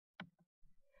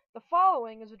The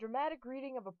following is a dramatic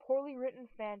reading of a poorly written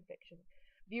fan fiction.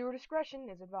 Viewer discretion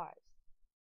is advised.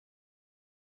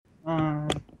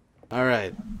 All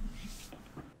right.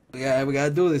 Yeah, we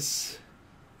gotta do this.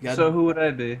 So who would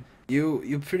I be?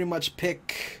 You pretty much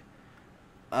pick.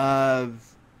 You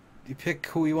pick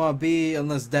who you want to be,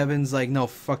 unless Devin's like, no,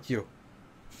 fuck you.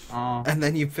 And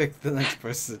then you pick the next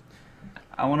person.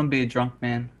 I want to be a drunk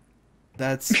man.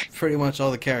 That's pretty much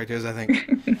all the characters, I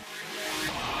think.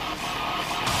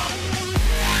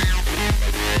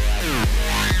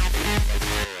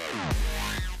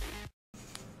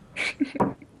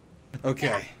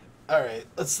 Okay. All right.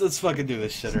 Let's fucking do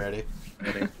this shit already.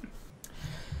 Ready?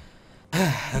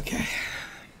 Okay.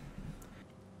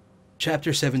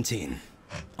 Chapter 17.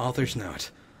 Author's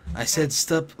note. I said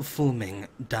stop filming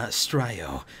da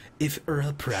strio. If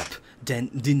a prep den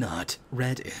did not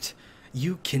read it.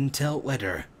 You can tell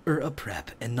whether a prep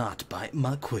and not by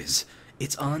my quiz.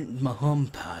 It's on my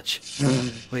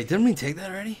homepage. Wait, didn't we take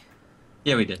that already?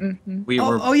 Yeah, we did. Mm-hmm. We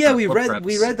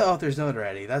read the author's note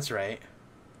already. That's right.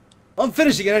 I'm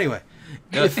finishing it anyway.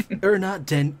 If not,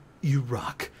 then you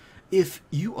rock. If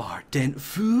you are, then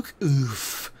fuck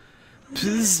oof.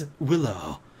 Please,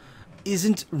 Willow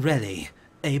isn't ready.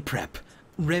 A prep.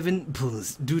 Revan,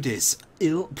 please do this.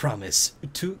 I'll promise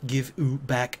to give you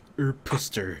back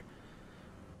puster.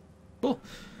 Cool.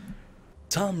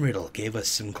 Tom Riddle gave us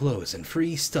some clothes and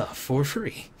free stuff for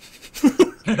free.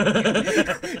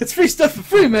 It's free stuff for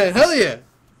free, man. Hell yeah.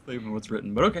 Not even what's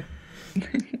written, but okay.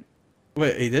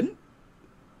 Wait, he didn't?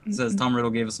 It says Tom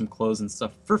Riddle gave us some clothes and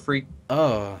stuff for free.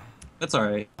 Oh. That's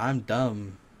alright. I'm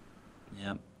dumb.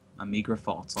 Yep. My meager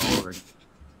faults all over.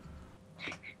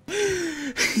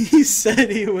 He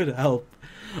said he would help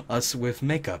us with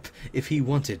makeup if he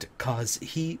wanted, cause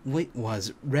he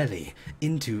was really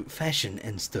into fashion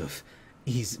and stuff.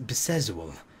 He's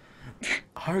bisexual.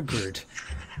 Hagrid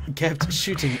kept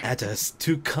shooting at us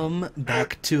to come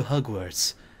back to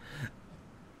Hogwarts.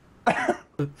 I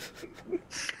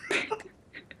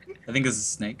think this is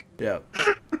Snake. Yeah.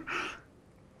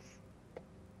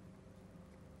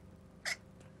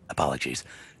 Apologies.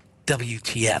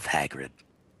 WTF, Hagrid.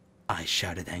 I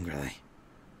shouted angrily.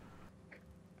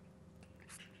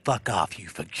 Fuck off, you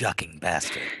fucking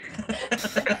bastard.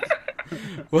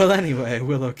 Well, anyway,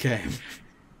 Willow came.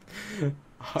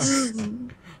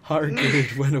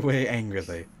 Hagrid went away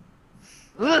angrily.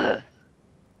 Ugh.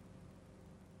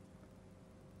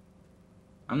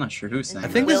 I'm not sure who's saying I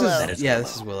think that. this Willow. is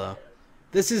this is Willow.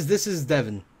 This is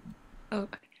Devin. Oh,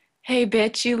 hey,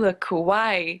 bitch, you look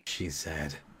kawaii. She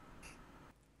said.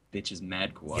 Bitch is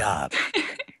mad kawaii. Yeah,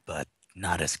 but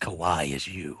not as kawaii as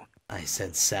you. I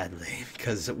said sadly,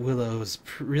 because Willow's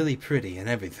really pretty and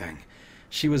everything.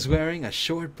 She was wearing a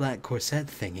short black corset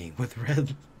thingy with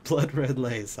blood red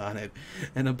lace on it,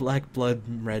 and a black blood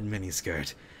red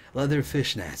miniskirt, leather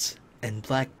fishnets, and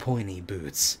black pointy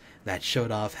boots that showed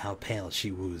off how pale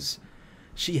she was.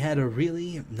 She had a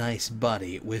really nice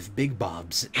body with big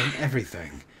bobs and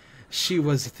everything. She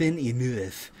was thin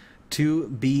enough to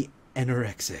be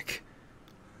anorexic.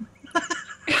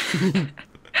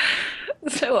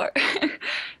 So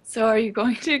are you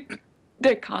going to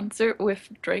the concert with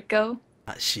Draco?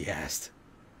 She asked.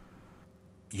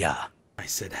 Yeah. I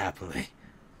said happily.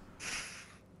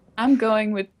 I'm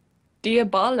going with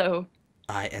Diabolo.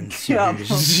 I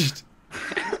encouraged.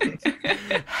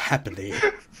 Happily.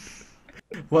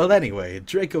 Well, anyway,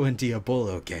 Draco and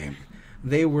Diabolo came.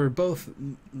 They were both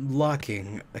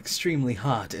looking extremely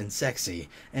hot and sexy,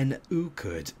 and who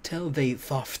could tell they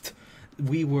thought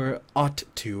we were ought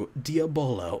to.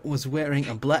 Diabolo was wearing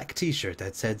a black t-shirt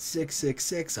that said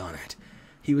 666 on it.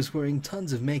 He was wearing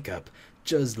tons of makeup,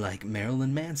 just like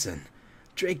Marilyn Manson.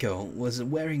 Draco was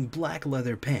wearing black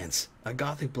leather pants, a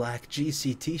gothic black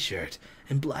GC t-shirt,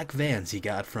 and black Vans he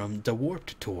got from the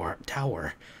Warped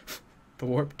Tower. The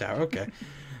Warped Tower, okay.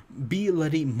 B.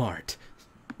 Letty Mart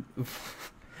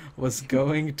was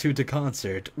going to the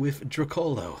concert with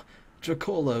Dracolo.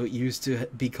 Dracolo used to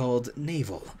be called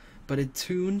Naval, but it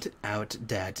turned out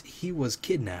that he was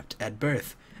kidnapped at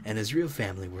birth, and his real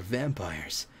family were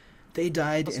vampires. They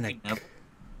died in a... Nope.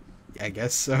 I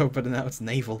guess so, but now it's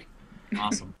Naval.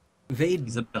 Awesome.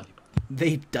 He's a belly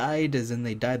They died, as in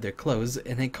they dyed their clothes,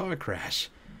 in a car crash.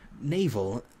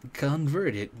 Naval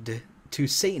converted to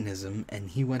Satanism, and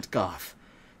he went goth.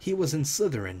 He was in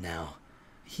Slytherin now.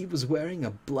 He was wearing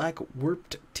a black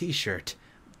warped t-shirt,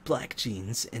 black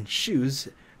jeans and shoes,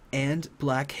 and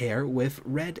black hair with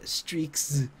red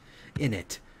streaks in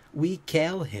it. We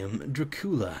call him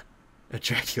Dracula.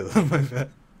 Dracula, my bad.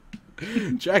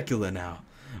 Dracula now.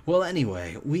 Well,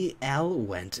 anyway, we all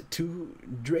went to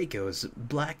Draco's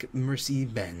Black Mercy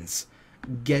Benz.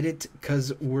 Get it?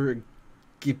 'Cause we're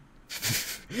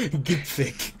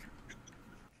gipfic.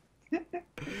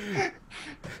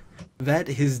 That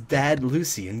his dad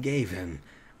Lucian gave him.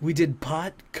 We did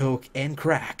pot, coke, and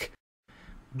crack.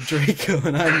 Draco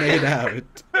and I made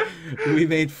out. We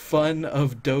made fun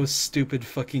of those stupid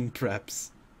fucking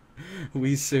preps.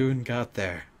 We soon got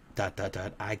there. ...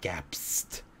 I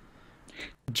gasped.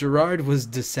 Gerard was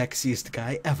the sexiest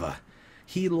guy ever.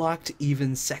 He looked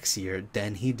even sexier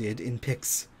than he did in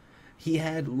pics. He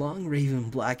had long raven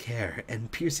black hair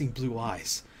and piercing blue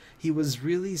eyes. He was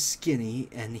really skinny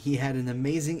and he had an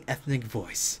amazing ethnic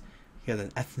voice. He had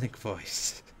an ethnic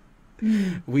voice.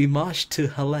 We moshed to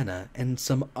Helena and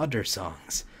some other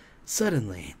songs.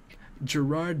 Suddenly,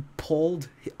 Gerard pulled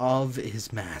off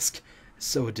his mask.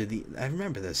 So did the... I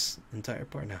remember this entire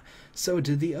part now. So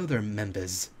did the other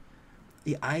members.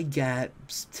 I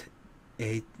gasped.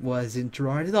 It wasn't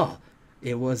Gerard at all.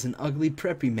 It was an ugly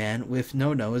preppy man with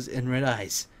no nose and red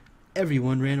eyes.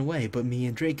 Everyone ran away but me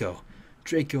and Draco.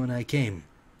 Draco and I came.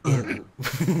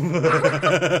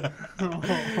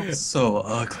 So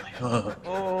ugly.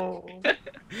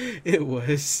 It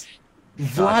was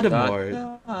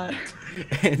Vladimir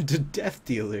and the Death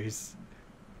Dealers.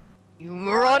 You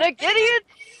moronic idiot!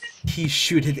 He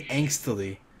shooted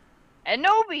angstily.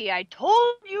 Enobi, I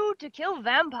told you to kill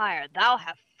vampire. Thou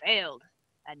have failed.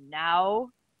 And now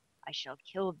I shall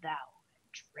kill thou,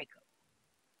 Draco.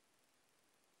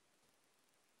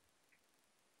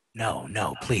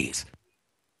 No, please.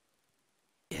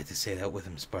 You had to say that with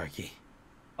him, Sparky.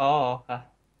 Oh,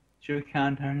 should we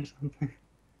count her or something?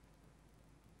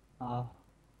 Oh.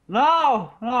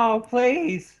 No,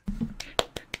 please.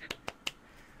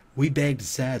 We begged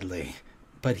sadly,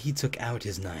 but he took out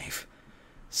his knife.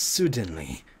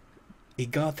 Suddenly, a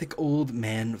gothic old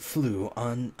man flew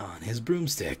on his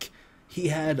broomstick. He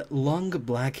had long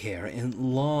black hair and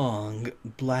long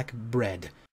black bread.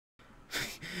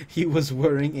 He was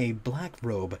wearing a black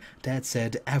robe that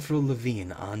said Avril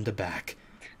Lavigne on the back.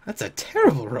 That's a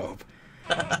terrible robe.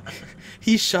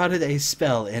 He shouted a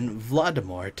spell and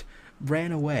Vladimir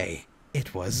ran away.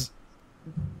 It was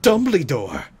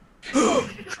Dumbledore.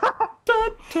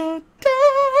 Dun, dun,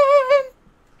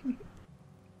 dun.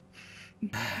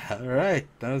 All right,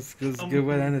 that was a good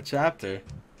way to end the chapter.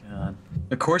 God.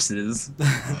 Of course it is.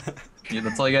 Yeah,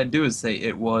 that's all you gotta do is say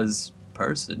it was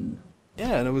person.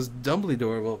 Yeah, and it was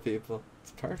Dumbledore of all people.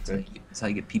 It's perfect. That's how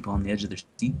you get people on the edge of their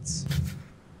seats.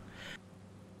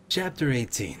 Chapter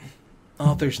 18.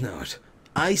 Author's note.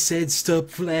 I said stop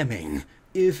flamming.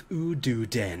 If oo do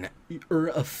den,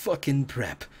 a fucking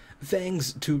prep.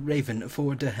 Thanks to Raven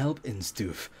for the help and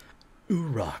stuff. Oo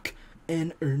rock.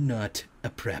 And not a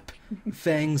prep.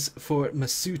 Thanks for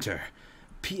Masuter.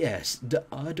 P.S. The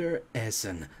other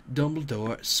Essen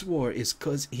Dumbledore swore is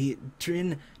 'cause he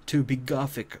trin to be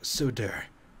gothic so der.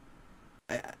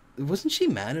 Wasn't she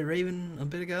mad at Raven a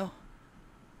bit ago?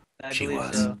 She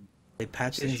was. So. They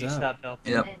patched She things up. stopped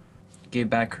helping. Yep. Gave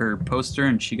back her poster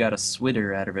and she got a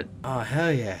sweater out of it. Oh,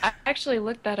 hell yeah. I actually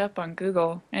looked that up on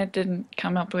Google. It didn't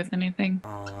come up with anything.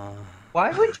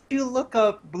 Why would you look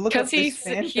up Because he this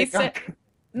said fanfic?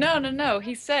 no.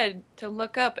 He said to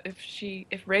look up if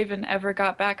Raven ever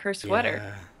got back her sweater.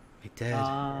 Yeah, we did.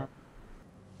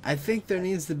 I think there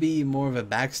needs to be more of a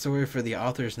backstory for the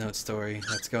author's note story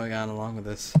that's going on along with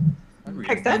this.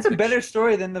 Heck, that's a better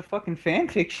story than the fucking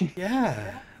fanfiction.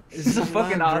 Yeah. It's a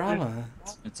fucking lot of author. drama.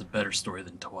 It's a better story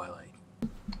than Twilight.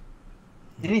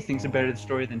 Anything's a better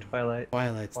story than Twilight.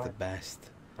 Twilight's the best.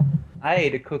 I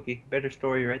ate a cookie. Better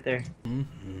story right there.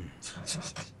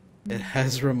 It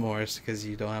has remorse because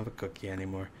you don't have a cookie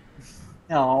anymore.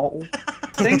 No.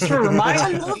 Thanks for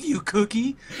reminding me. I love you,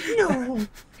 Cookie. No.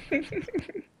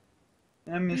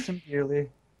 I miss him dearly.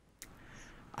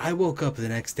 I woke up the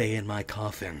next day in my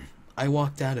coffin. I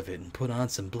walked out of it and put on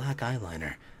some black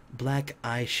eyeliner, black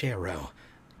eyeshadow,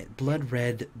 blood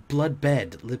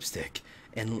bed lipstick,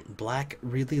 and black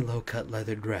really low-cut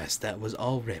leather dress that was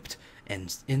all ripped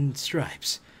and in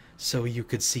stripes, so you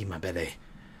could see my belly.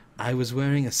 I was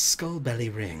wearing a skull belly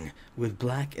ring with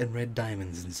black and red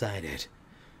diamonds inside it.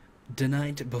 The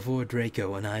night before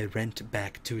Draco and I went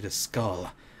back to the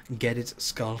skull. Get it,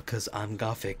 skull, 'cause I'm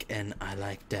gothic and I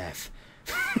like death.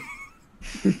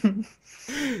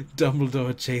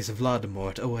 Dumbledore chased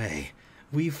Vladimir away.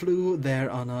 We flew there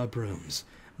on our brooms.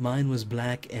 Mine was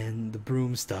black and the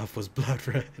broom stuff was blood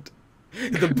red.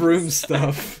 The broom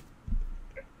stuff.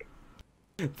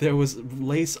 There was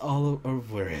lace all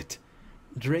over it.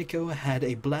 Draco had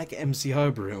a black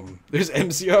MCR broom. There's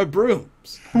MCR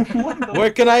brooms.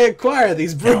 Where can I acquire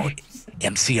these brooms?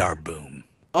 MCR boom.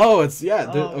 Oh, it's,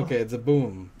 yeah, okay, it's a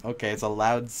boom. Okay, it's a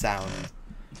loud sound.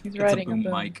 He's It's a riding a boom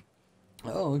boom. mic.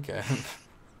 Oh, okay.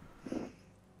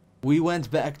 We went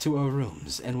back to our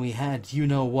rooms and we had you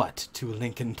know what to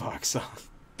Linkin Park song.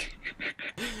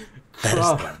 That is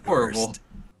Crawl- the Horrible. worst.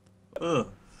 Ugh.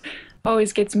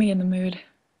 Always gets me in the mood.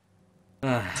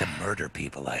 To murder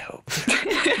people, I hope.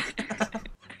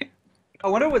 I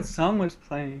wonder what song was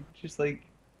playing. Just like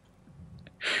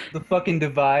the fucking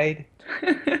divide.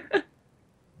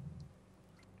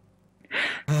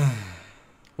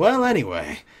 Well,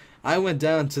 anyway, I went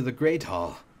down to the Great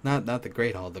Hall. Not the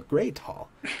Great Hall, the Great Hall.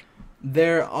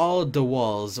 There, all the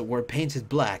walls were painted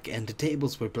black, and the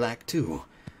tables were black too.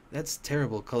 That's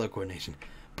terrible color coordination.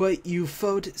 But you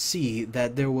fo'd see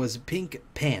that there was pink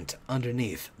pant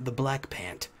underneath the black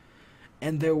pant.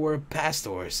 And there were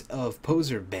pastors of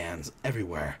poser bands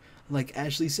everywhere, like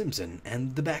Ashley Simpson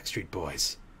and the Backstreet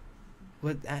Boys.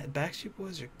 What, Backstreet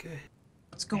Boys are good.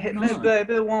 What's going Hit on? me,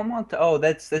 baby, one more time. Oh,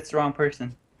 that's the wrong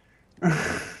person.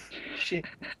 Shit.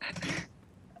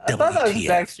 I thought that was WTF.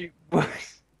 Backstreet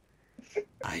Boys.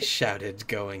 I shouted,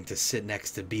 going to sit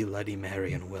next to B. Bloody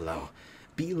Mary and Willow.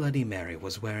 B. Bloody Mary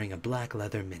was wearing a black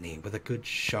leather mini with a good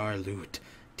Charlotte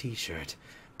t-shirt,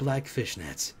 black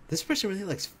fishnets. This person really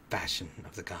likes fashion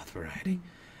of the goth variety,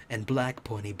 and black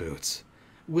pointy boots.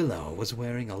 Willow was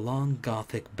wearing a long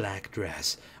gothic black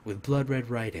dress with blood red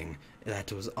writing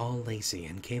that was all lacy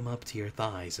and came up to your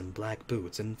thighs, and black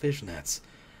boots and fishnets.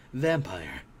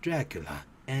 Vampire, Dracula,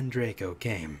 and Draco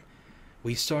came.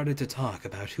 We started to talk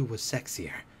about who was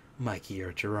sexier, Mikey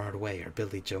or Gerard Way or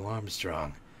Billy Joe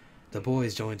Armstrong. The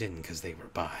boys joined in because they were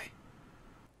bi.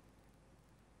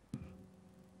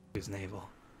 Who's Naval?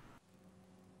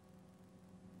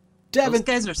 Those Devin!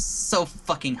 guys are so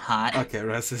fucking hot. Okay,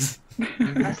 Russ is...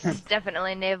 That's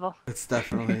definitely naval. It's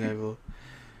definitely Naval.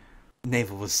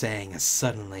 Naval was saying as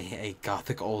suddenly a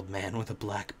gothic old man with a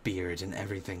black beard and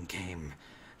everything came.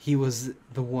 He was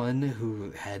the one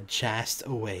who had chased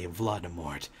away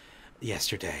Voldemort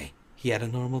yesterday. He had a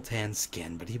normal tan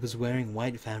skin, but he was wearing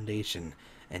white foundation,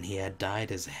 and he had dyed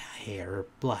his hair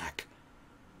black.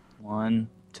 1,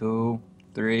 2,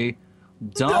 3.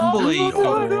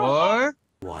 Dumbledore.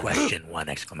 One. Question 1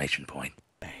 exclamation point.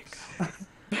 There you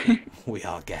go. We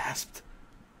all gasped.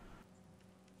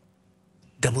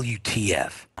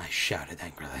 WTF. I shouted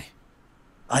angrily.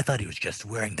 I thought he was just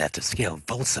wearing that to scale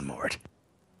Voldemort.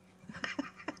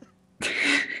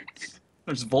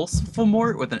 There's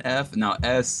Voldemort with an F, now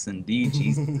S and D.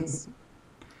 Jesus.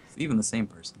 It's even the same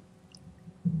person.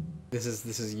 This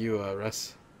is you,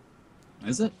 Russ.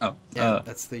 Is it? Oh. Yeah,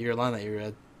 that's your line that you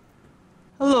read.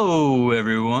 Hello,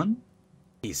 everyone.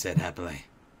 He said happily.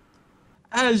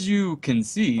 As you can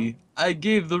see, I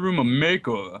gave the room a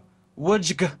makeover.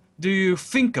 Do you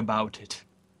think about it?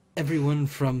 Everyone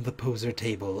from the poser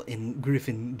table in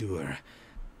Gryffindor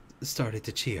started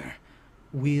to cheer.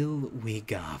 We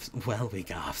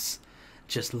goths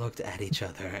just looked at each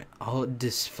other, all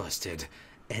disgusted,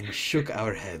 and shook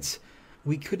our heads.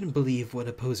 We couldn't believe what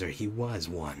a poser he was,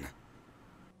 one.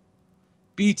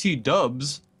 BT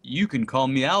Dubs, you can call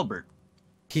me Albert.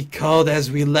 He called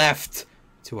as we left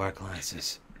to our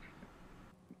classes.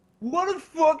 What a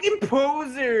fucking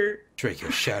poser! Draco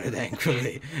shouted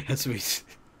angrily as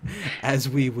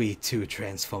we to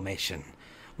transformation.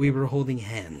 We were holding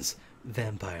hands.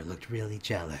 Vampire looked really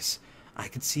jealous. I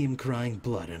could see him crying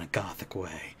blood in a gothic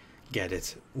way. Get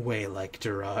it? Way like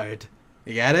Gerard.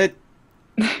 You get it?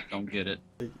 Don't get it.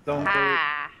 Don't do it.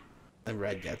 Ha And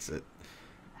Red gets it.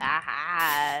 ha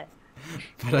ha.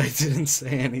 But I didn't say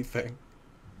anything.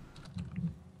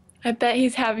 I bet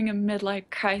he's having a midlife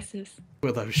crisis.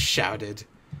 Willow shouted.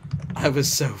 I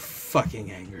was so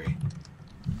fucking angry.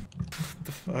 What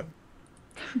the fuck?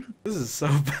 This is so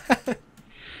bad. I'm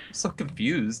so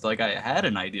confused. Like, I had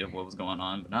an idea of what was going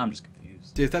on, but now I'm just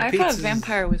confused. Dude, that I thought pizza's-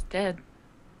 vampire was dead.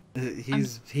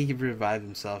 He can revive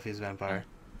himself. He's a vampire.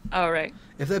 Oh, right.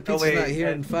 If that Oh, pizza's wait, not here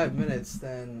yeah. in 5 minutes,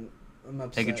 then I'm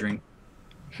upset. Take a drink.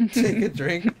 Take a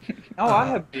drink. Oh, I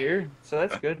have beer, so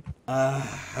that's good.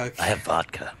 Okay. I have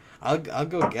vodka. I'll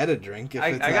go get a drink if I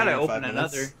it's not gotta here in 5 open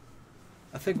minutes. another.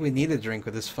 I think we need a drink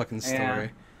with this fucking story. Yeah.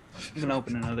 I'm gonna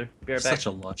open another. Be right back. Such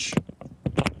a lush.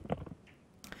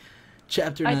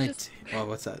 Chapter I 19. just- Oh,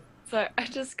 what's that? So I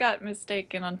just got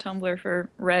mistaken on Tumblr for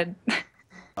red.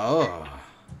 Oh.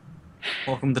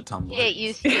 Welcome to Tumblr. Get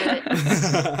used to it.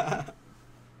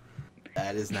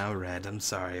 That is now red. I'm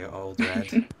sorry, old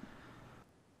red.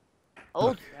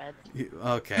 Old Red.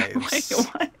 Okay. Wait,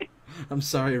 what? I'm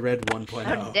sorry, red How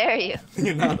 1.0. dare you?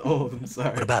 You're not old. I'm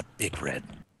sorry. What about Big Red?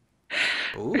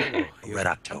 Ooh. you- Red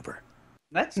October.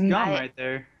 That's gum I- right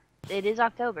there. It is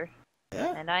October,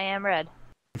 Yeah. and I am red.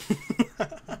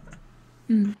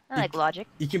 Hmm. I like logic.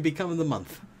 You can become the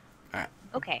month.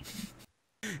 Okay.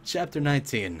 Chapter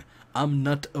 19. I'm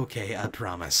not okay, I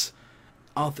promise.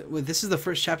 Wait, this is the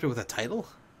first chapter with a title?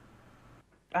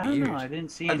 I don't know. Weird. I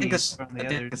didn't see I any think it's from I the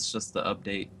think others. it's just the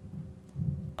update.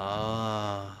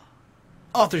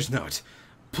 Author's note.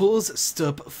 Pulls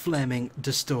stop flaming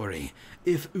the story.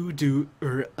 If u do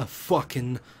a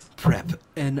fucking prep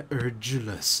and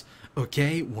jealous.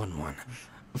 Okay, 1-1.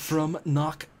 From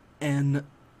knock and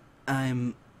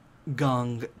I'm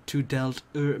gong to delt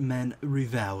man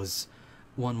revows.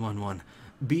 1-1-1.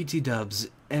 BT dubs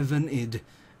Evan id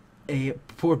a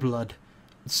poor blood.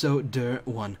 So der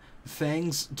 1.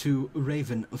 Fangs to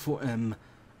Raven for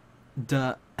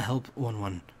the help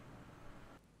 1-1.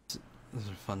 Those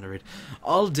are fun to read.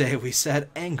 All day we sat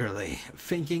angrily,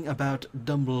 thinking about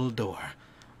Dumbledore.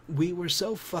 We were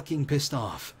so fucking pissed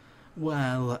off.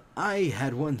 Well, I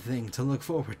had one thing to look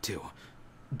forward to.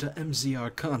 The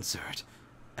MCR concert.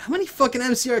 How many fucking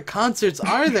MCR concerts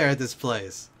are there at this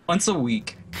place? Once a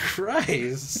week.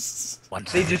 Christ.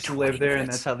 Once They every just 20 live there, and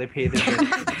minutes. that's how they pay their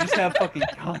bills. They just have fucking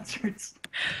concerts.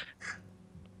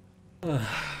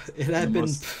 It had been...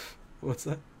 Almost. What's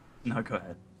that? No, go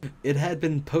ahead. It had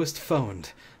been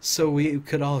postponed, so we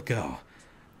could all go.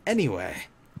 Anyway,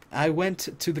 I went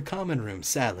to the common room,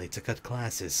 sadly, to cut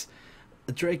classes.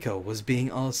 Draco was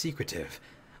being all secretive.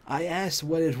 I asked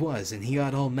what it was, and he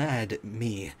got all mad at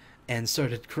me and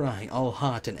started crying, all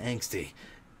hot and angsty.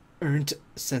 Earned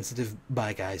sensitive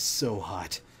by guys so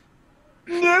hot.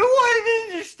 No one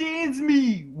understands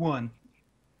me. One.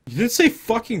 You didn't say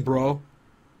fucking, bro.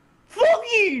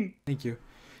 Fucking. Thank you.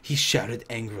 He shouted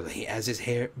angrily as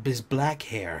his black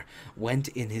hair went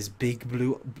in his big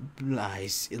blue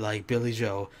eyes like Billy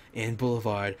Joe in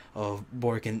Boulevard of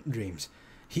Borkin Dreams.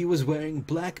 He was wearing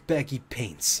black baggy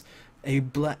pants, a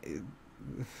black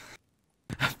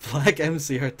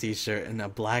MCR t-shirt, and a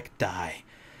black tie.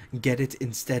 Get it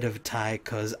instead of tie,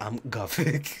 cause I'm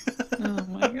gothic. Oh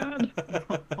my god.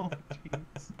 Oh,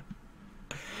 jeez.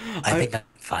 I think I'm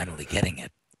finally getting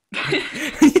it.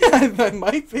 Yeah, I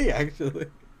might be actually.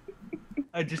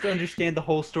 I just understand the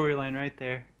whole storyline right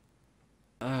there.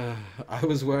 I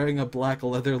was wearing a black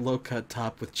leather low-cut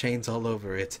top with chains all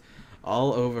over it.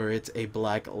 All over it, a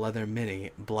black leather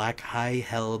mini, black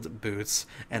high-held boots,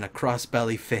 and a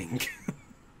cross-belly thing.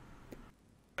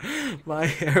 My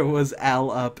hair was all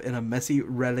up in a messy,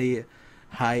 really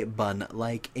high bun,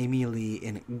 like Amy Lee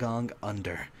in Gong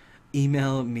Under.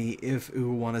 Email me if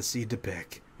you want to see the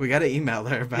pic. We gotta email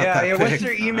her about that pic. What's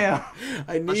your email?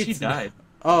 I Oh, need she to- died.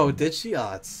 Oh, did she?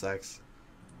 Oh, it sucks.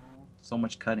 So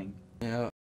much cutting. Yeah.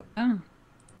 Oh.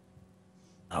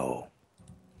 Oh.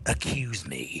 Accuse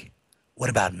me. What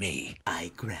about me?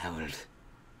 I growled.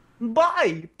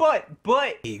 Bye, but.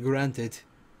 He grunted.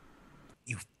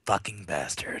 You fucking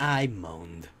bastard. I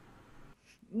moaned.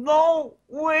 No,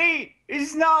 wait.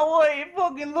 It's not what it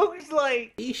fucking looks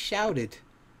like. He shouted,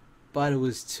 but it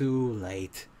was too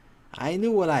late. I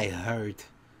knew what I heard.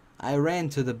 I ran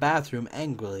to the bathroom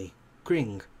angrily.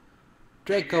 Cring.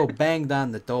 Draco banged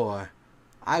on the door.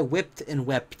 I whipped and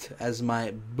wept as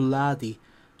my bloody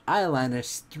eyeliner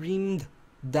streamed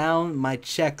down my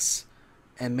cheeks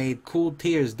and made cool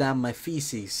tears down my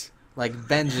feces, like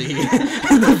Benji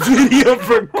in the video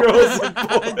for Girls and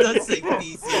It does Boys. say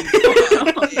PC.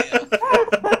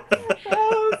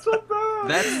 Oh, it's so bad.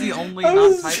 That's the only I not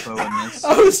was- typo in this.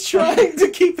 I was trying to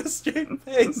keep a straight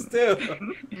face too.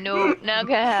 No, not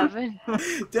gonna happen.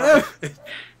 Damn it.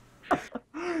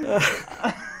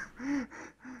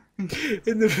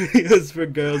 In the videos for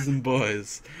Girls and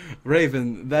Boys.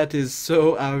 Raven, that is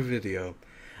so our video.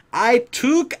 I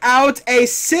took out a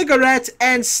cigarette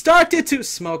and started to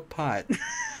smoke pot.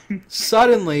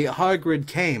 Suddenly, Hagrid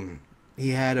came. He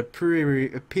had a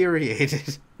period.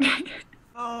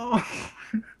 Oh.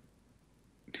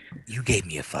 You gave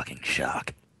me a fucking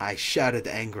shock. I shouted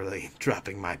angrily,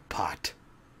 dropping my pot.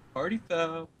 Party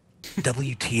foul.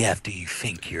 WTF do you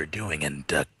think you're doing in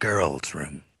the girls'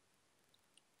 room?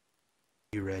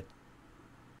 You read.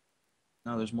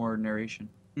 No, there's more narration.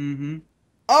 Mm-hmm.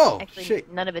 Oh, Actually,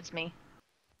 shit. none of it's me.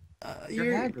 You're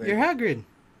Hagrid. You're Hagrid.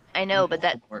 I know, but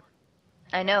that Or-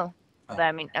 I know. Oh. But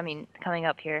I mean, coming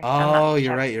up here. I'm not Oh, you're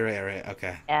sure. right, you're right.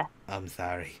 Okay. Yeah. I'm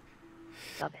sorry.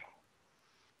 Love it.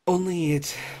 Only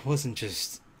it wasn't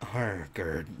just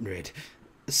Hagrid.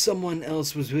 Someone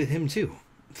else was with him too.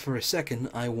 For a second,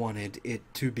 I wanted it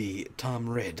to be Tom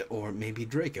Ridd or maybe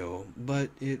Draco, but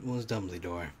it was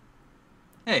Dumbledore.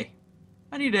 Hey,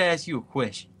 I need to ask you a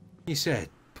question. He said,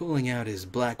 pulling out his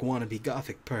black wannabe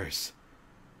gothic purse.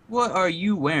 What are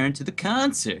you wearing to the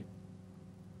concert?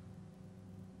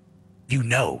 You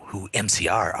know who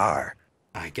MCR are.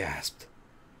 I gasped.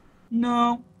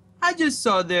 No, I just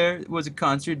saw there was a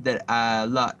concert that a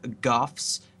lot of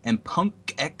goths and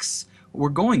punk X were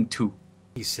going to.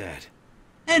 He said.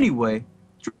 Anyway,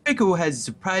 Draco has a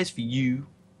surprise for you.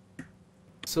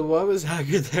 So what was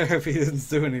Heythere if he didn't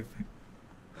do anything?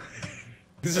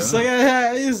 He's just like,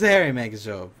 he's Harry make a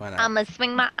show. Why not? I'ma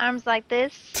swing my arms like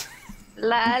this.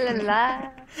 La la la.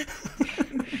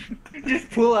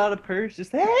 Just pull out a purse.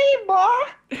 Just, hey,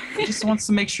 boy. He just wants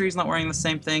to make sure he's not wearing the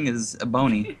same thing as a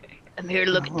Boney. I'm here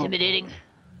to look intimidating.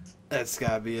 That's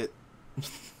gotta be it.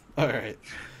 Alright.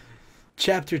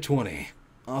 Chapter 20.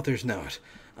 Author's note.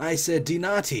 I said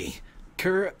Dinati.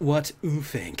 Ker what u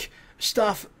think.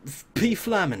 Stoff p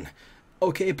flammen.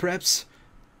 Okay, preps.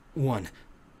 1.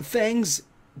 Thanks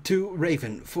to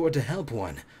Raven for to help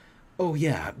one. Oh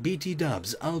yeah, BT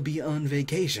dubs, I'll be on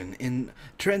vacation in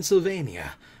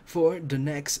Transylvania for the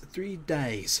next 3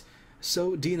 days.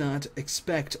 So do not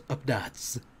expect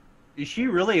updates. Is she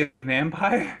really a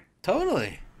vampire?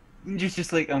 Totally.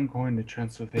 Just like, I'm going to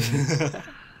Transylvania.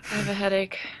 I have a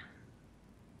headache.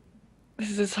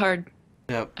 This is hard.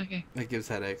 Yep. Okay. It gives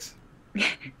headaches.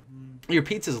 Your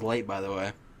pizza's late, by the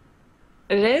way.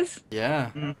 It is? Yeah.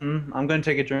 I'm going to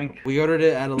take a drink. We ordered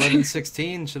it at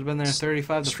 11:16. Should have been there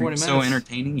 35 to 40 minutes. So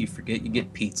entertaining, you forget you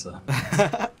get pizza.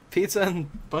 Pizza and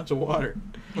a bunch of water.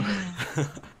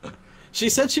 She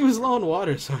said she was low on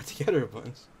water, so I had to get her a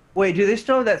bunch. Wait, do they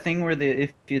still have that thing where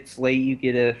if it's late you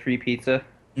get a free pizza?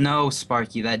 No,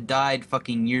 Sparky, that died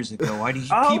fucking years ago. Why do you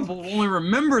Oh. people only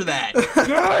remember that?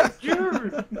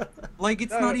 Like,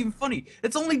 it's not even funny.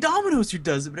 It's only Domino's who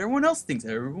does it, but everyone else thinks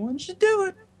everyone should do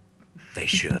it. They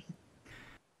should.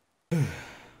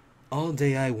 All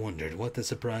day I wondered what the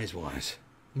surprise was.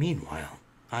 Meanwhile,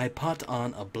 I put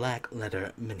on a black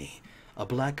leather mini, a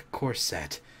black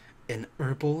corset, and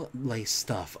herbal lace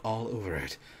stuff all over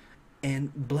it,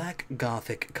 and black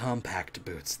gothic compact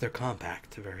boots. They're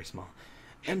compact, they're very small.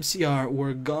 MCR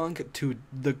were gone to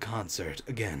the concert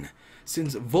again,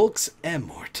 since Volks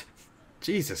Immort,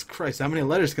 Jesus Christ, how many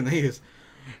letters can they use,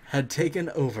 had taken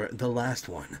over the last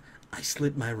one. I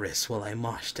slit my wrists while I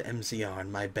moshed to MCR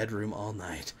in my bedroom all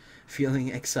night, feeling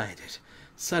excited.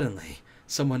 Suddenly,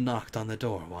 someone knocked on the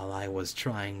door while I was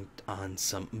trying on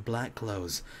some black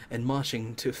clothes and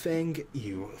moshing to fang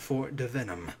you for the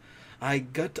venom. I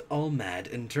got all mad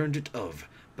and turned it off,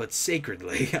 but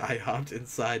sacredly I hopped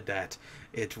inside that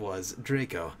it was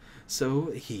Draco,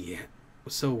 so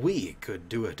we could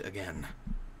do it again.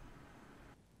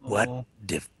 What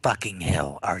the fucking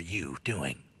hell are you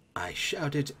doing? I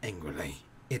shouted angrily.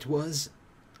 It was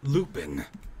Lupin.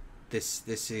 Who's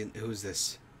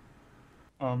this?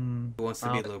 Who wants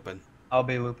to be Lupin? I'll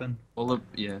be Lupin. Well,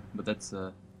 yeah, but that's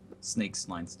Snake's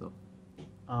line still.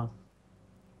 Are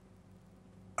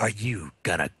you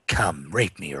gonna come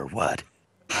rape me or what?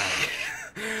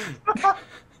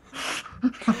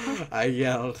 I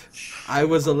yelled. I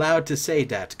was allowed to say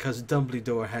that because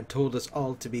Dumbledore had told us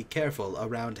all to be careful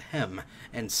around him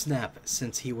and Snap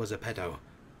since he was a pedo.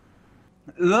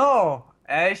 No,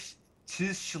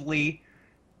 actually,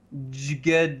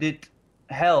 get it.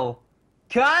 Hell,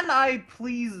 can I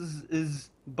please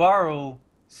borrow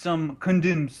some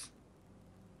condoms?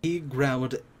 He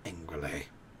growled angrily.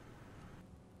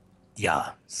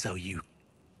 Yeah, so you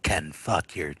can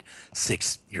fuck your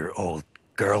 6-year-old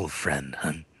girlfriend,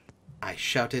 huh? I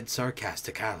shouted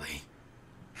sarcastically.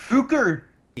 Fuker!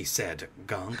 He said,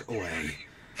 gong away.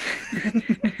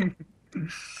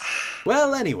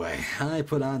 Well, anyway, I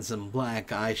put on some black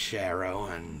eyeshadow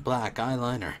and black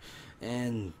eyeliner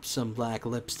and some black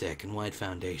lipstick and white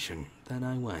foundation. Then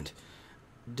I went.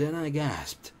 Then I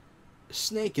gasped.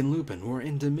 Snake and Lupin were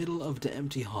in the middle of the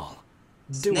empty hall.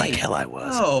 Like hell I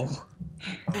was. Oh.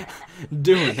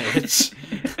 Doing it.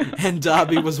 And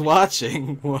Dobby was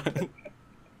watching. What?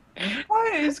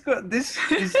 Why is this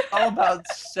is all about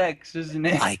sex, isn't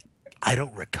it? I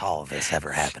don't recall this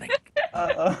ever happening.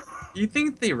 You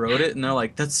think they wrote it and they're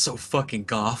like, that's so fucking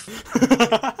goth?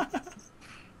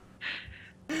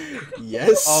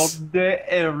 Yes. All day,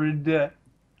 every day.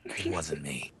 It wasn't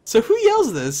me. So who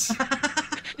yells this?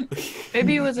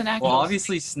 Maybe it was an actual. Well,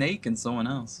 obviously Snake and someone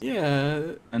else.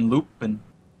 Yeah. And Lupin.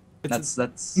 It's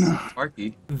That's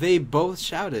Sparky. They both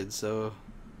shouted, so...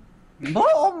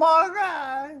 Oh my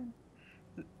god!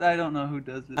 I don't know who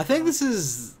does it. I think this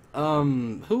is,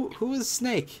 who is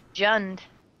Snake? Jund.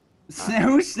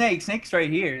 Who's Snake? Snake's right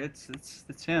here.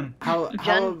 It's him.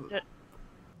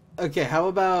 Okay, how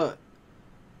about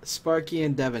Sparky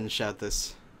and Devin shout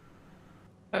this?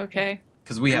 Okay.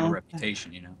 Because we have a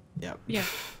reputation, you know. Yep. Yeah.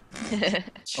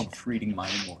 Of reading my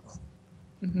Immortal.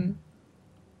 Mhm.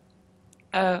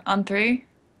 On 3.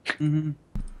 Mm-hmm.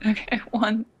 Okay.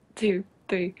 1, 2,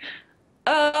 3.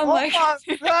 Oh Oh my my god,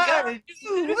 God. it's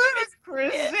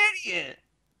ludicrous idiot!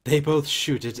 They both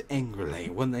shooted angrily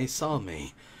when they saw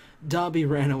me. Dobby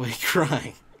ran away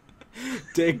crying.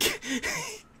 Dick,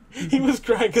 he was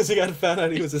crying because he got found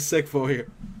out he was a sick boy.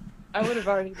 I would have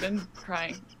already been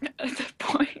crying at that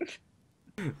point.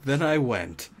 Then I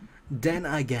went. Then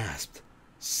I gasped.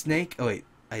 Snake. Oh wait,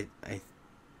 I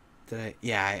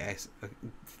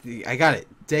got it.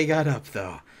 They got up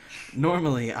though.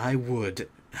 Normally I would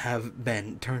have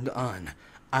been turned on.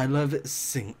 I love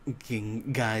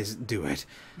singing guys do it.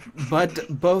 But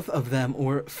both of them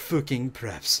were fucking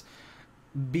preps.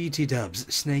 BT dubs,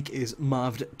 Snake is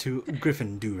moved to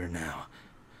Gryffindor now.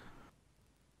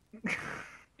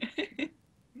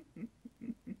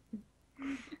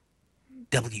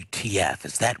 WTF,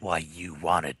 is that why you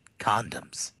wanted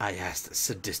condoms? I asked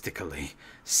sadistically.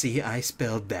 See, I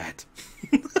spelled that.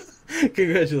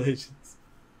 Congratulations.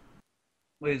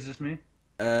 Wait, is this me?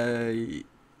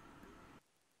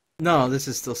 No, this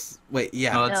is still. Wait,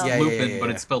 yeah. No, it's yeah, Lupin, yeah. but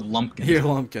it's spelled Lumpkin. You're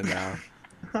Lumpkin now.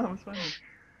 That was funny.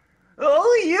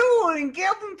 Oh, you wouldn't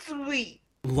give them to me!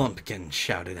 Lumpkin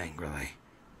shouted angrily.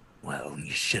 Well,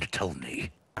 you should have told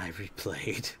me. I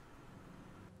replayed.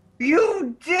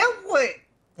 You dimwit!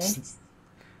 That's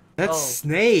Oh.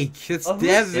 Snake. It's Oh, who's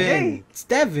Devin. Snake? It's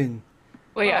Devin.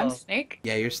 Wait, I'm Oh. Snake?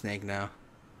 Yeah, you're Snake now.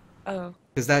 Oh,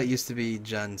 Because that used to be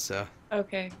Jun, so.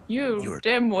 okay. You You're-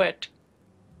 dimwit.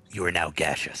 You are now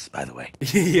gaseous, by the way.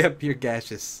 Yep, you're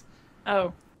gaseous.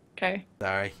 Oh, okay.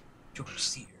 Sorry. George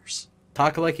Sears.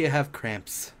 Talk like you have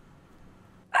cramps.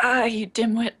 Ah, you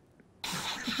dimwit.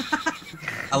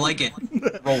 I like it.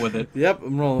 Roll with it. Yep,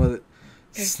 I'm rolling with it.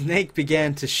 Okay. Snake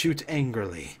began to shoot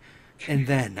angrily. And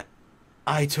then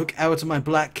I took out my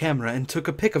black camera and took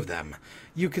a pic of them.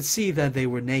 You could see that they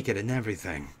were naked and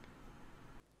everything.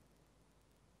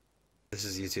 This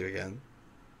is you two again.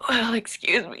 Well,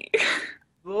 excuse me.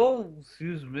 Oh,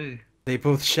 excuse me. They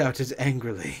both shouted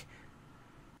angrily.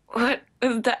 What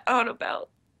is that all about?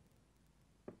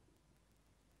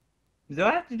 Do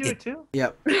I have to do it too?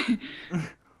 Yep.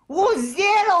 What's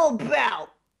that all about?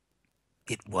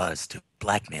 It was to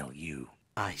blackmail you.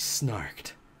 I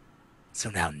snarked. So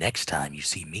now next time you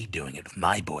see me doing it with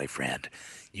my boyfriend,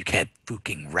 you can't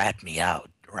fucking rat me out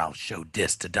or I'll show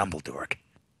dis to Dumbledore.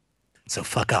 So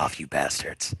fuck off, you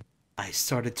bastards. I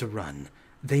started to run.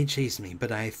 They chased me,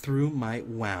 but I threw my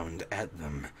wand at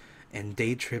them, and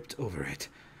they tripped over it.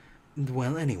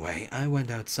 Well, anyway, I went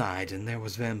outside, and there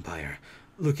was Vampire,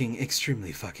 looking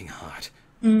extremely fucking hot.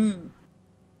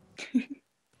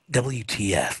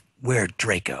 WTF, where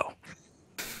Draco?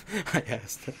 I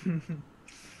asked.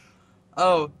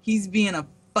 Oh, he's being a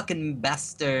fucking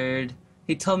bastard.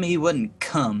 He told me he wouldn't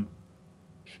come.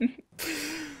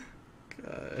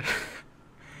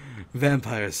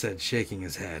 Vampire said, shaking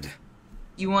his head.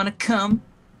 You wanna come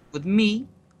with me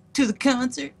to the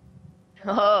concert?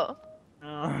 Oh.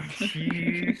 Oh,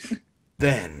 jeez.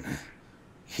 Then,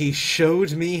 he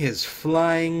showed me his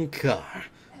flying car.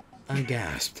 I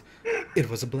gasped. It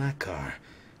was a black car.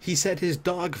 He said his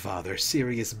dog father,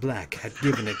 Sirius Black, had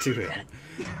given it to him.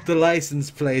 The license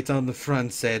plate on the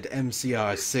front said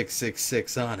MCR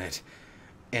 666 on it,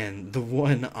 and the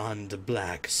one on the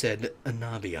black said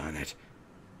Anabi on it.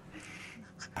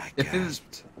 I If it was-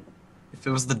 gasped. If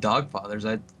it was the Dogfathers,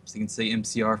 I'd you can say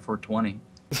MCR 420.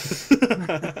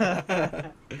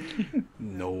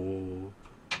 No.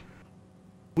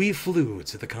 We flew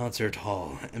to the concert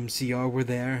hall. MCR were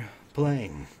there,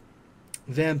 playing.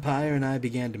 Vampire and I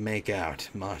began to make out,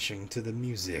 moshing to the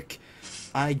music.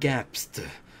 I gasped,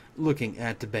 looking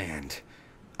at the band.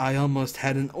 I almost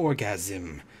had an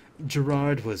orgasm.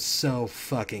 Gerard was so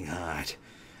fucking hot.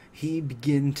 He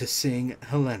began to sing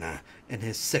Helena, and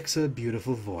his sexy,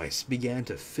 beautiful voice began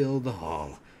to fill the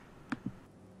hall.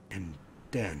 And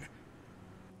then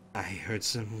I heard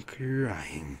some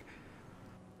crying.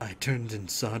 I turned and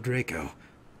saw Draco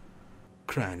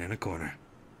crying in a corner.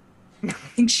 I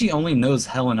think she only knows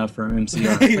Helena from MCR.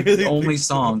 I It's like really the only think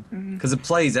so. song. Because it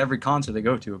plays every concert they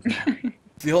go to.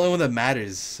 It's the only one that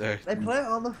matters, sir. They play it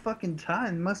all the fucking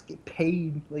time. They must get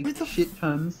paid like Where the shit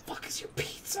tons. Fuck is your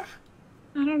pizza?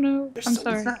 I don't know. There's I'm so-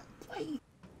 sorry. It's not...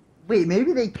 Wait,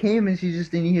 maybe they came and she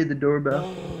just didn't hear the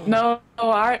doorbell. No,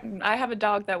 I have a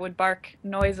dog that would bark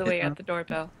noisily at the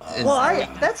doorbell. It's- Well, that's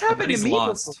I bet happened to he's me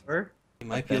lost. before. He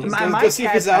might be. My, Go my see if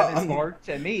cat he's out. hasn't On, barked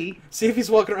at me. see if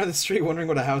he's walking around the street wondering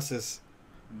what a house is.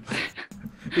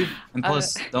 And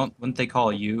plus, wouldn't they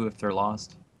call you if they're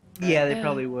lost? Yeah, they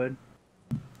probably would.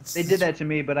 They did that to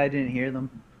me, but I didn't hear them.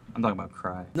 I'm talking about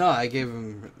Cry. No, I gave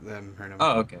them her number.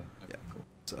 Oh, okay. Yeah, cool.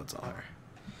 So that's all her.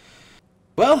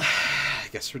 Well, I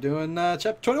guess we're doing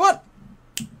chapter 21.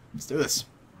 Let's do this.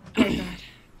 Oh god.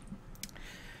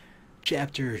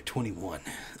 Chapter 21.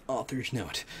 Author's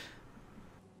note.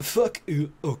 Fuck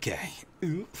you, okay.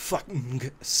 You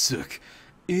fucking suck.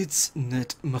 It's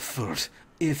not my fault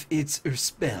if it's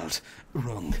spelled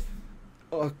wrong.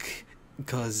 Okay,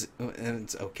 cause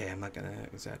it's okay, I'm not gonna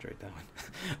exaggerate that one.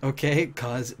 Okay,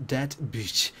 cause that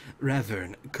bitch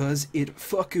Ravern, cause it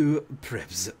fuck you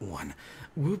preps one.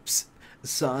 Whoops,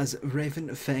 saws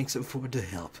Raven, thanks for the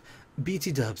help.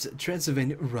 BT Dubs,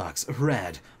 Transylvania rocks,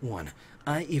 rad one.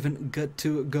 I even got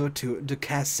to go to the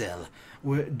castle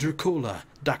where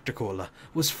Dr. Cola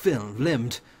was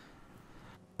filmed.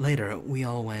 Later, we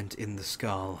all went in the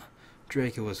skull.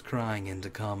 Draco was crying in the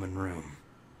common room.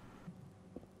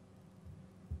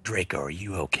 Draco, are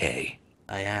you okay?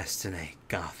 I asked in a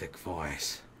gothic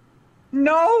voice.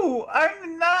 No,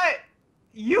 I'm not.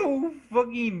 You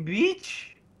fucking bitch.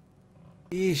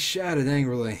 He shouted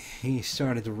angrily. He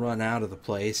started to run out of the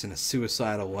place in a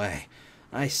suicidal way.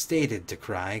 I stated to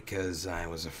cry because I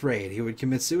was afraid he would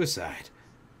commit suicide.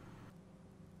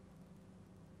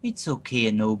 It's okay,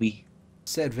 Anobi.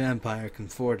 Said Vampire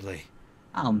comfortably.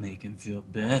 I'll make him feel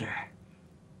better.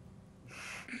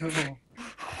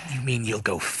 You mean you'll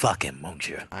go fuck him, won't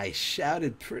you? I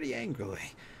shouted pretty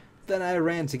angrily. Then I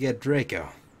ran to get Draco.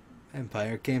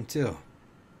 Vampire came too.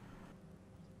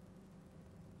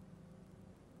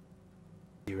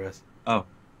 You, Russ? Oh.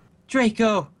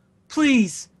 Draco!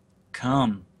 Please!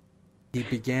 Come. He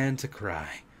began to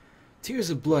cry. Tears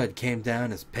of blood came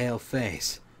down his pale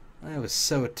face. I was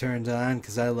so turned on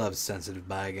because I love sensitive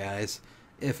bi guys.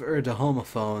 If the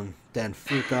homophone, then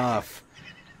fuck off.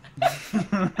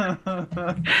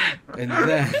 And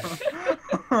then...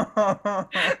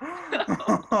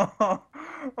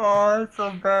 Oh, that's so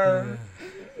bad.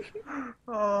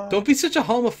 Don't be such a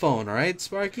homophone, alright,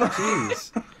 Sparky?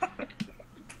 Jeez.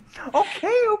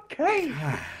 Okay.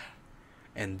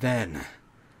 And then...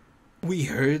 we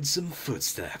heard some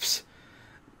footsteps.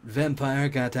 Vampire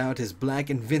got out his black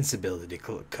invincibility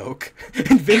coke.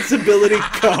 Invincibility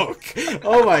coke!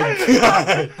 Oh my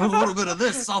god! A little bit of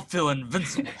this, I'll feel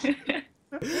invincible.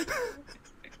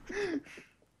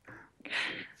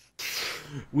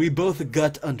 We both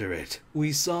got under it.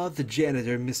 We saw the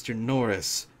janitor, Mr.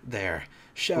 Norris, there,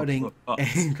 shouting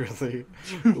angrily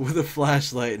with a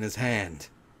flashlight in his hand.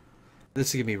 This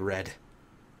is gonna be red.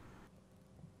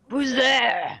 Who's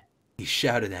there? He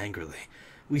shouted angrily.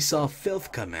 We saw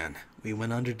Filth come in. We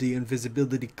went under the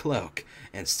invisibility cloak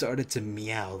and started to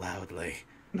meow loudly.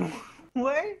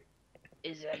 What?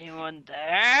 Is anyone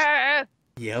there?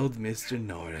 Yelled Mr.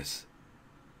 Norris.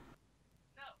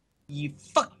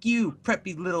 Fuck you,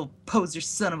 preppy little poser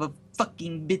son of a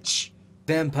fucking bitch.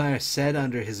 Vampire said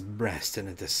under his breast in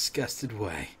a disgusted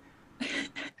way.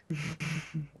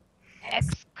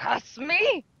 Excuse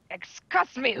me?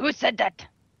 Excuse me, who said that?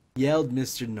 Yelled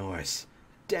Mr. Norris.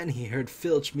 Then he heard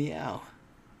Filch meow.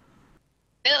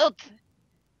 Filth,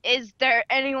 is there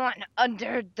anyone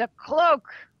under the cloak?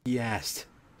 He asked.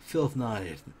 Filth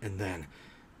nodded, and then...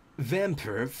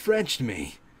 Vampire Frenched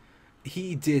me.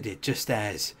 He did it just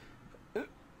as...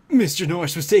 Mr.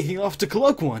 Norris was taking off the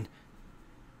cloak one.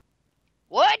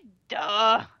 What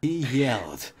the? He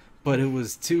yelled, but it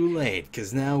was too late,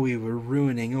 'cause now we were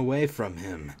ruining away from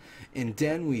him. And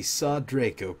then we saw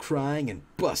Draco crying and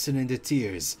busting into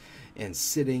tears, and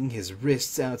sitting his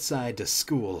wrists outside the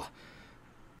school.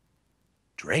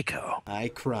 Draco, I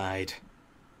cried.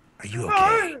 are you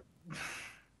okay?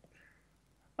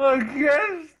 I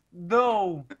guess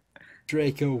no.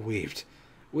 Draco wept.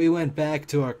 We went back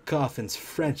to our coffins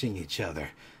Frenching each other.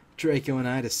 Draco and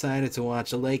I decided to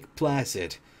watch Lake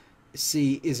Placid.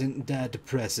 See, isn't that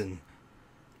depressing?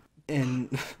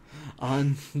 And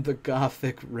on the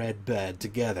gothic red bed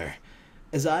together.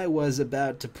 As I was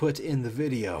about to put in the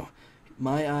video,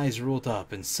 my eyes rolled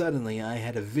up and suddenly I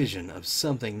had a vision of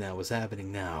something that was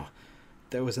happening now.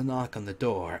 There was a knock on the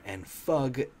door and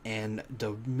Fug and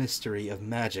the Mystery of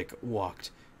Magic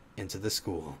walked into the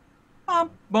school.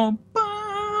 Bum, bum,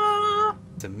 bum.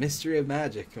 The Mystery of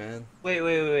Magic, man. Wait.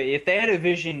 If they had a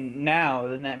vision now,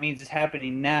 then that means it's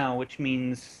happening now, which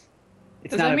means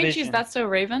it's Does not that a mean vision. she's That's So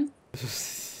Raven?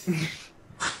 Is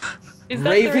that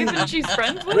Raven- the Raven she's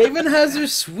friends with? Raven has her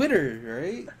sweater,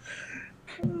 right?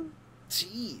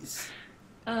 Jeez.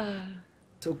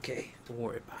 It's okay. Don't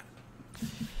worry about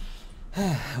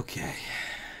it. Okay.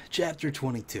 Chapter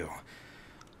 22.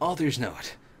 Author's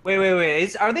note.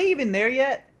 Wait. Are they even there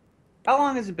yet? How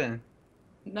long has it been?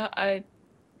 No,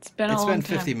 it's been a It's long been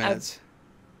time. 50 minutes.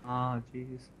 Oh,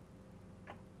 jeez.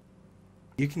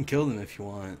 You can kill them if you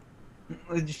want.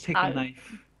 Let's just take a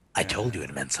knife. I told you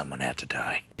it meant someone had to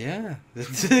die. Yeah.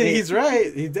 He's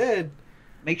right. He did.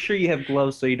 Make sure you have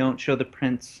gloves so you don't show the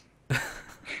prints.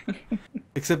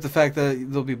 Except the fact that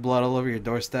there'll be blood all over your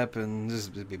doorstep and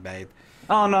just be bad.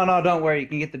 Oh, no, don't worry. You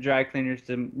can get the dry cleaners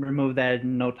to remove that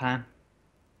in no time.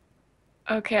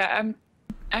 Okay, I'm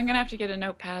gonna have to get a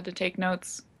notepad to take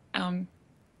notes.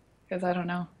 Because I don't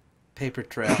know. Paper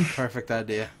trail. Perfect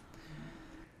idea.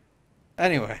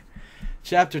 Anyway,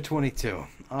 chapter 22.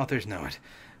 Authors know it.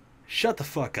 Shut the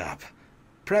fuck up.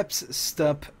 Preps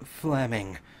stop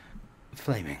flaming.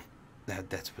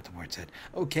 That's what the word said.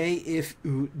 Okay, if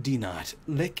you do not.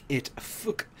 Lick it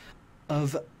fuck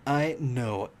of I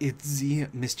know. It's the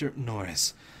Mr.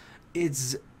 Norris.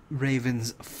 It's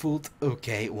Raven's fault.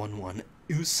 Okay, 1-1.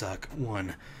 You suck.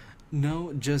 1.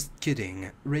 No, just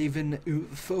kidding. Raven you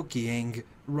fokying.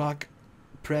 Rock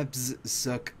preps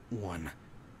suck. 1.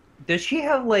 Does she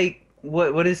have, like,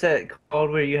 what is that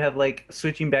called where you have, like,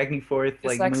 switching back and forth,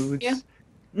 like, moods? Dyslexia?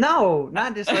 No,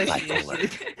 not dyslexia.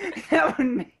 Bipolar. That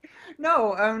one.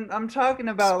 No, I'm talking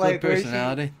about, Split like, where she...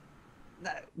 personality.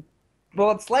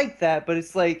 Well, it's like that, but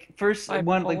it's like first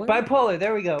one like Bipolar? bipolar.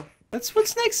 There we go. That's what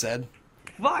Snake said.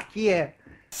 Fuck yeah.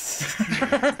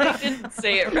 I didn't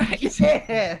say it right.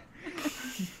 Yeah.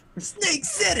 Snake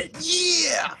said it.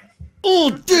 Yeah. All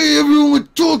day everyone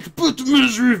talks about the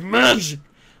misery of magic.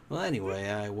 Well, anyway,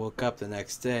 I woke up the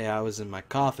next day. I was in my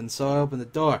coffin, so I opened the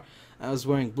door. I was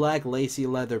wearing black lacy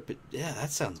leather yeah,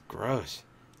 that sounds gross.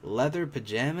 Leather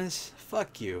pajamas?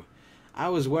 Fuck you. I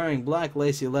was wearing black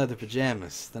lacy leather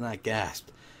pajamas. Then I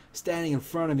gasped. Standing in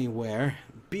front of me were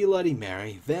Bloody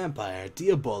Mary, Vampire,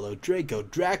 Diabolo, Draco,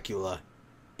 Dracula,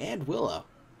 and Willow.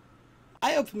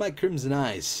 I opened my crimson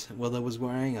eyes. Willow was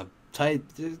wearing a tight...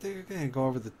 They're gonna go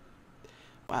over the...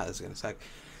 Wow, this is gonna suck.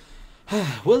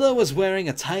 Willow was wearing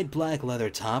a tight black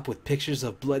leather top with pictures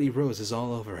of bloody roses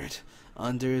all over it.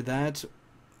 Under that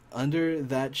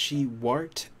she wore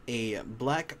a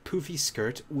black poofy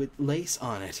skirt with lace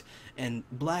on it, and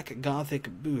black gothic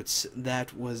boots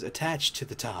that was attached to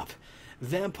the top.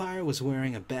 Vampire was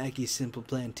wearing a baggy Simple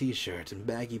Plan t-shirt and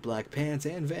baggy black pants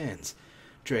and Vans.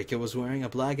 Draco was wearing a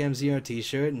black MZR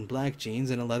t-shirt and black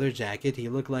jeans and a leather jacket. He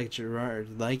looked like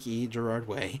Gerard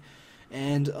Way,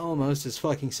 and almost as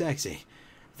fucking sexy.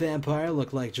 Vampire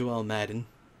looked like Joel Madden.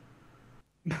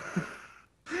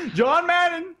 John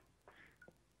Madden.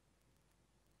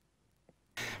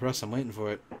 Russ, I'm waiting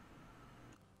for it.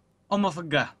 Oh my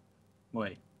forgot.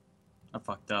 Wait, I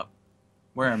fucked up.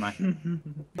 Where am I?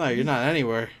 No, you're not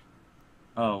anywhere.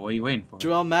 Oh, what are you waiting for?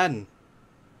 Joel Madden.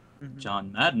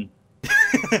 John Madden,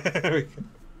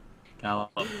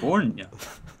 California.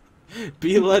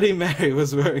 Bloody Mary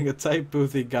was wearing a tight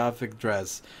boothy gothic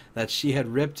dress that she had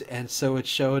ripped and so it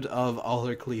showed of all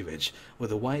her cleavage,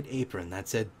 with a white apron that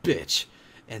said bitch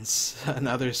and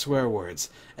other swear words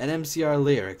and MCR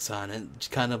lyrics on it,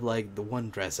 kind of like the one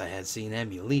dress I had seen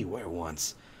Emmy Lee wear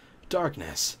once.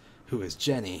 Darkness, who is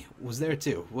Jenny, was there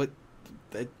too. What?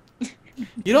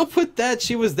 You don't put that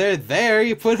she was there.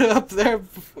 You put it up there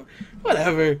before.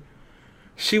 Whatever.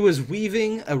 She was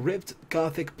weaving a ripped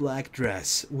gothic black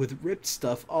dress with ripped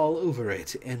stuff all over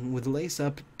it and with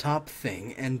lace-up top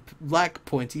thing and black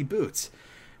pointy boots.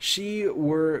 She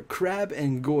were Crab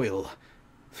and Goyle.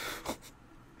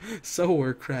 So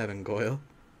were Crab and Goyle.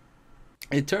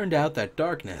 It turned out that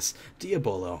Darkness,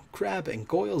 Diabolo, Crab, and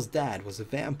Goyle's dad was a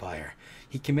vampire.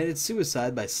 He committed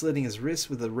suicide by slitting his wrist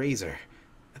with a razor.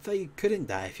 I thought you couldn't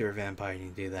die if you're a vampire and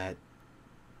you do that.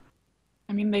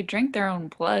 I mean, they drink their own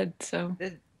blood, so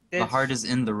The heart is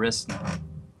in the wrist now.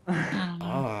 I don't know.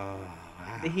 Oh,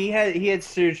 wow. He had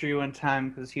surgery one time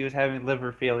because he was having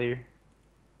liver failure.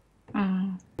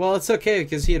 Oh. Well, it's okay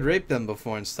because he had raped them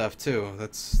before and stuff too.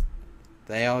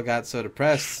 They all got so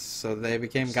depressed, so they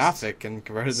became gothic and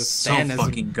converted to So Stanism.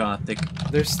 fucking gothic.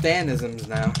 They're Stanisms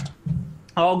now.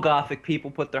 All gothic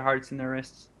people put their hearts in their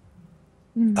wrists.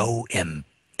 OMFing.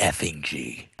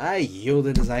 I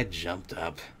yielded as I jumped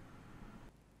up.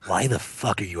 Why the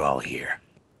fuck are you all here?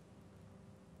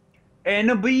 And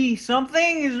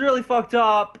something is really fucked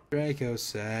up. Draco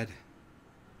said.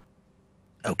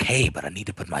 Okay, but I need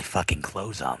to put my fucking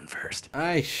clothes on first.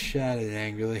 I shouted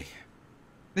angrily.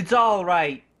 It's all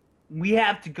right. We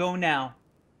have to go now.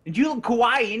 And you look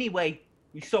kawaii anyway.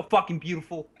 You're so fucking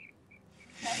beautiful.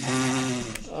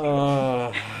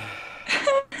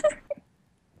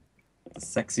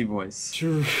 Sexy voice.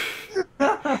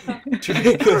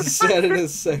 Draco said in a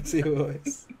sexy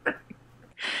voice.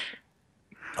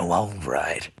 Oh, all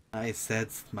right. I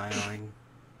said, smiling.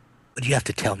 But you have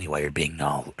to tell me why you're being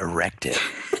all erected.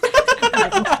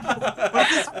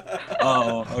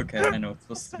 Oh, okay, I know it's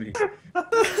supposed to be.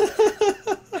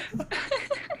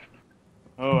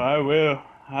 Oh, I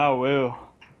will.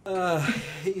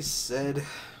 He said,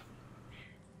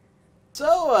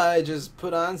 I just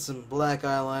put on some black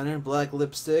eyeliner, black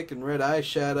lipstick, and red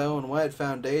eyeshadow and white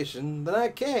foundation. Then I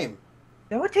came.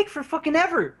 That would take for fucking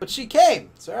ever. But she came.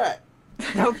 It's alright.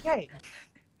 Okay.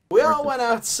 We all went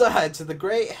outside to the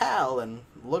great hall and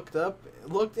looked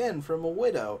in from a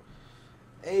window.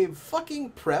 A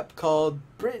fucking prep called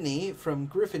Brittany from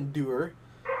Gryffindor.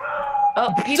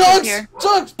 Oh, pizza's here.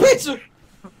 Dogs, pizza!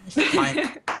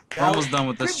 Fine. We're almost done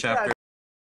with this chapter.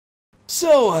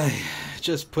 So I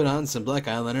just put on some black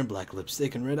eyeliner, black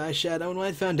lipstick, and red eyeshadow and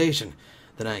white foundation.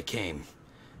 Then I came.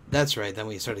 That's right, then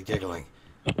we started giggling.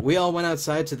 We all went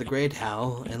outside to the great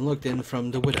hall and looked in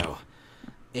from the window.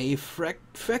 A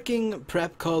frecking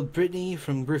prep called Brittany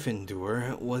from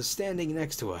Gryffindor was standing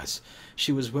next to us.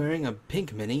 She was wearing a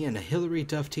pink mini and a Hillary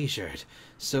Duff t-shirt,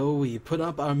 so we put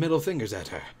up our middle fingers at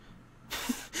her.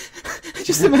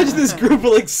 Just imagine this group of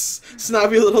like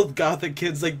snobby little gothic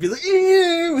kids like be like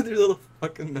ew, with their little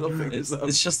fucking middle fingers up.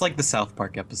 It's just like the South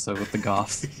Park episode with the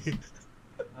goths.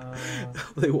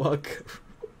 They walk.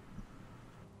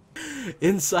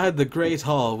 Inside the great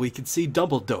hall, we could see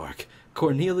Dumbledore.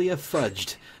 Cornelia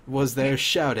Fudged was there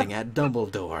shouting at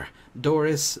Dumbledore.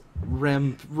 Doris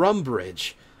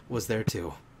Rumbridge was there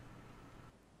too.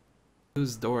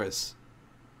 Who's Doris?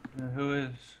 Who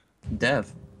is?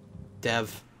 Dev.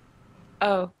 Dev.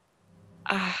 Oh.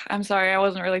 I'm sorry, I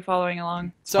wasn't really following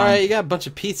along. Sorry, Fine. you got a bunch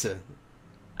of pizza.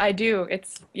 I do.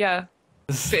 It's, yeah.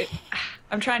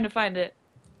 I'm trying to find it.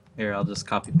 Here, I'll just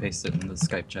copy paste it in the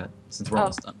Skype chat since we're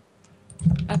almost done.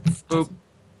 That's Boop. awesome.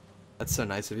 That's so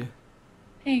nice of you.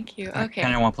 Thank you. I Okay.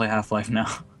 kind of want to play Half-Life now.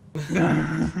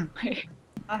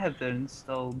 I have that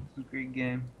installed. It's a great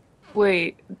game.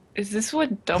 Wait, is this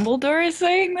what Dumbledore is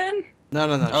saying then? No.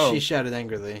 Oh. She shouted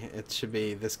angrily. It should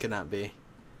be, this cannot be.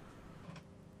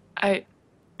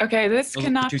 Okay, this Those are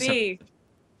cannot two be.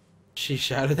 She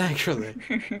shouted angrily.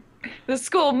 The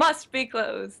school must be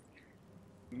closed.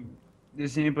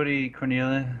 Is anybody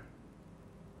Cornelia?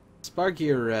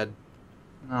 Sparky or Red?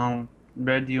 No.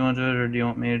 Red, do you want to do it or do you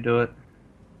want me to do it?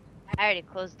 I already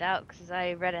closed out because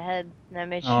I read ahead and I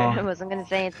made sure Oh. I wasn't going to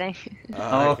say anything.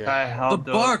 Okay, I'll The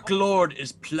do Bark Lord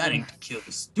is planning to kill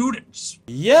the students.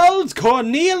 Yelled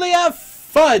Cornelia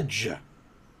Fudge!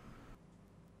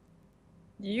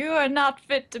 You are not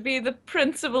fit to be the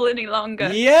principal any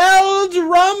longer. Yelled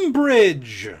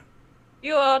Rumbridge!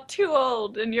 You are too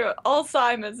old and your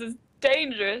Alzheimer's is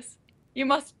dangerous. You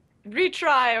must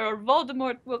retry or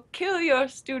Voldemort will kill your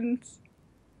students.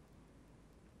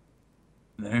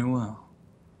 Very well.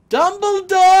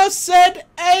 Dumbledore said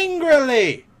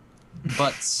angrily!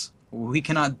 But we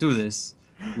cannot do this.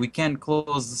 We can't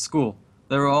close the school.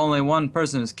 There are only one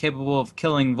person who's capable of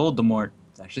killing Voldemort.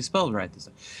 It's actually spelled right this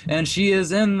time. And she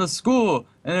is in the school,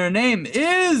 and her name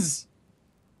is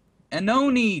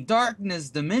Anoni Darkness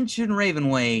Dimension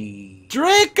Ravenway.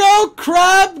 Draco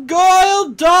Crab Goyle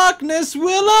Darkness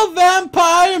Willow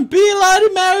Vampire and Bee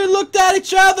Lottie Mary looked at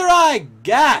each other. I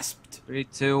gasped. 3,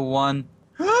 2, 1.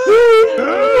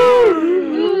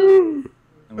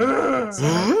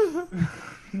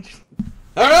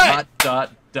 Alright!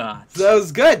 Dot. That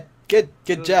was good. Good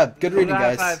job. Good reading,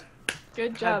 High guys. five.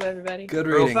 Good job, everybody. Good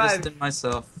Bro reading. fisted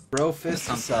myself. Bro fist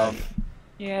himself.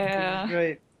 Yeah.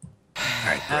 Great. All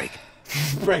right, break.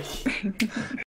 Break.